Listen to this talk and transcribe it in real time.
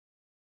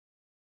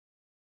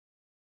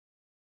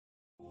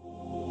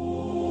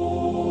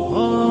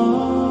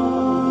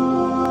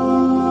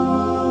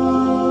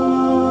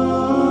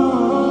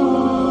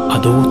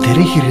அதோ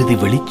தெரிகிறது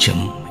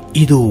வெளிச்சம்,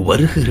 இதோ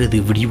வருகிறது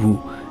விடிவு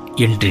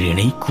என்று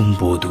நினைக்கும்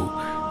போது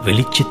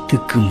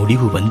வெளிச்சத்துக்கு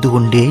முடிவு வந்து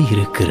கொண்டே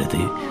இருக்கிறது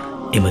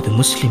எமது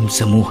முஸ்லிம்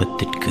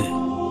சமூகத்திற்கு.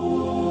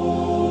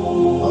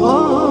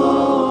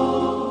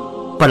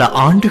 பல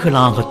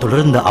ஆண்டுகளாக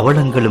தொடர்ந்த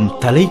அவலங்களும்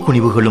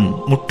தலைக்குனிவுகளும்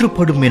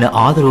முற்றுப்படும் என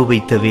ஆதரவு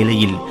வைத்த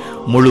வேளையில்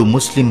முழு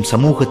முஸ்லிம்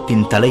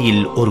சமூகத்தின்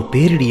தலையில் ஒரு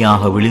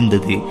பேரிடியாக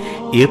விழுந்தது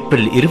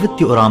ஏப்ரல்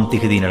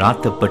 21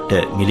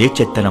 நடாத்தப்பட்ட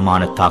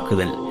மிலேச்சத்தனமான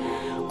தாக்குதல்.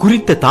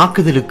 குறித்த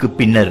தாக்குதலுக்கு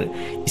பின்னர்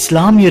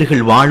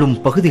இஸ்லாமியர்கள் வாழும்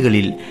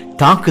பகுதிகளில்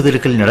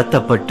தாக்குதல்கள்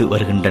நடத்தப்பட்டு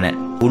வருகின்றன.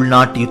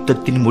 உள்நாட்டு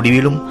யுத்தத்தின்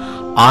முடிவிலும்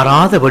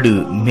ஆறாதவடு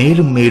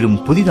மேலும் மேலும்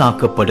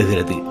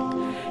புதிதாக்கப்படுகிறது.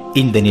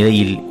 இந்த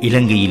நிலையில்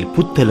இலங்கையில்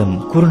புத்தளம்,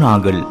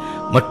 குருநாகல்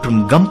மற்றும்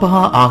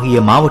கம்பஹா ஆகிய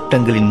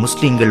மாவட்டங்களின்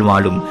முஸ்லிம்கள்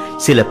வாழும்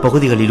சில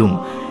பகுதிகளிலும்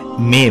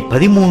மே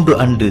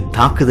 13 அன்று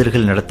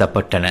தாக்குதல்கள்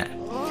நடத்தப்பட்டன.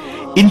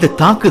 இந்த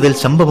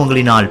தாக்குதல்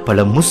சம்பவங்களினால் பல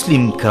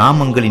முஸ்லிம்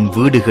கிராமங்களின்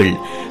வீடுகள்,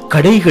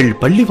 கடைகள்,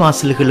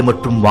 பள்ளிவாசல்கள்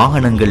மற்றும்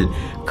வாகனங்கள்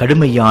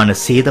கடுமையான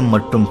சேதம்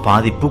மற்றும்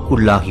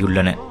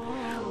பாதிப்புக்குள்ளாகியுள்ளன.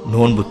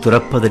 நோன்பு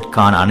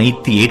துறப்பதற்கான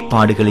அனைத்து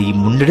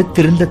ஏற்பாடுகளையும்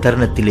முன்னெடுத்திருந்த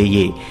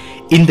தருணத்திலேயே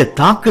இந்த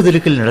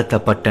தாக்குதல்கள்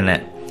நடத்தப்பட்டன.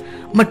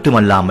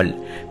 மட்டுமல்லாமல்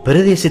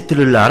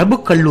பிரதேசத்திலுள்ள அரபு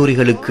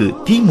கல்லூரிகளுக்கு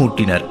தீ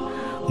மூட்டினர்.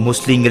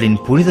 முஸ்லிம்களின்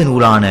புனித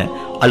நூலான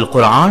அல்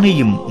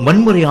குர்ஆனையும்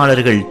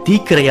வன்முறையாளர்கள்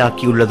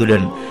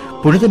தீக்கிரையாக்கியுள்ளதுடன்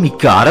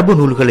புனிதமிக்க அரபு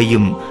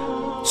நூல்களையும்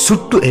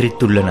சுட்டு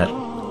எரித்துள்ளனர்.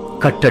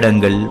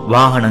 கட்டடங்கள்,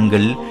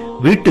 வாகனங்கள்,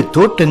 வீட்டு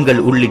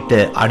தோட்டங்கள் உள்ளிட்ட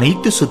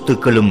அனைத்து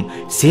சொத்துக்களும்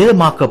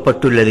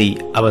சேதமாக்கப்பட்டுள்ளதை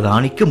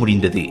அவதானிக்க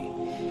முடிந்தது.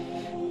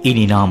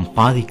 இனி நாம்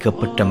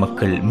பாதிக்கப்பட்ட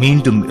மக்கள்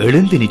மீண்டும்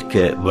எழுந்து நிற்க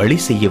வழி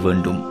செய்ய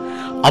வேண்டும்.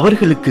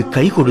 அவர்களுக்கு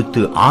கை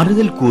கொடுத்து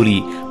ஆறுதல் கூறி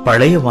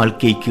பழைய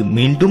வாழ்க்கைக்கு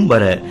மீண்டும்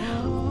வர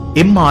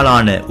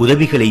எம்மாலான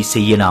உதவிகளை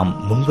செய்ய நாம்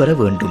முன்வர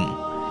வேண்டும்.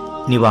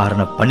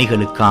 நிவாரண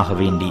பணிகளுக்காக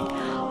வேண்டி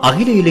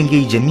அகில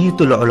இலங்கை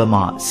ஜமியத்துல்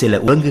உலமா சில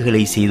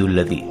ஒழுங்குகளை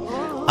செய்துள்ளது.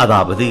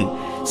 அதாவது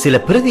சில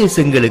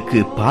பிரதேசங்களுக்கு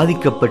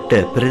பாதிக்கப்பட்ட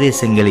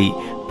பிரதேசங்களை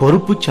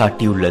பொறுப்பு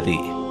சாட்டியுள்ளது.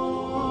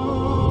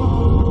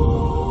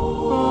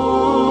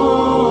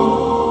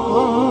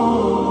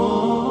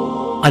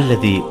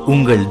 அல்லது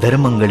உங்கள்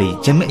தர்மங்களை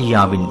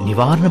ஜம்இய்யாவின்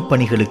நிவாரணப்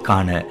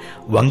பணிகளுக்கான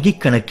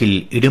வங்கிக் கணக்கில்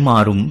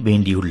இடுமாறும்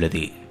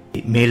வேண்டியுள்ளது.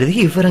 மேலதிக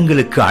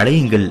விவரங்களுக்கு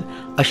அழையுங்கள்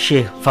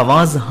அஷேக்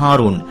ஃபவாஸ்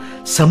ஹாரூன்,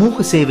 சமூக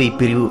சேவை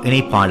பிரிவு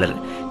இணைப்பாளர்.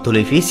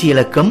 தொலைபேசி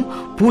இலக்கம்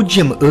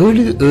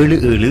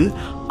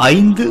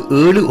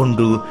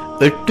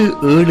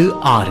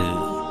 0777571876.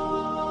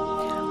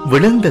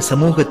 விழுந்த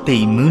சமூகத்தை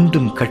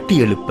மீண்டும்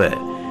கட்டியெழுப்ப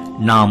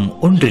நாம்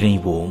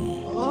ஒன்றிணைவோம்.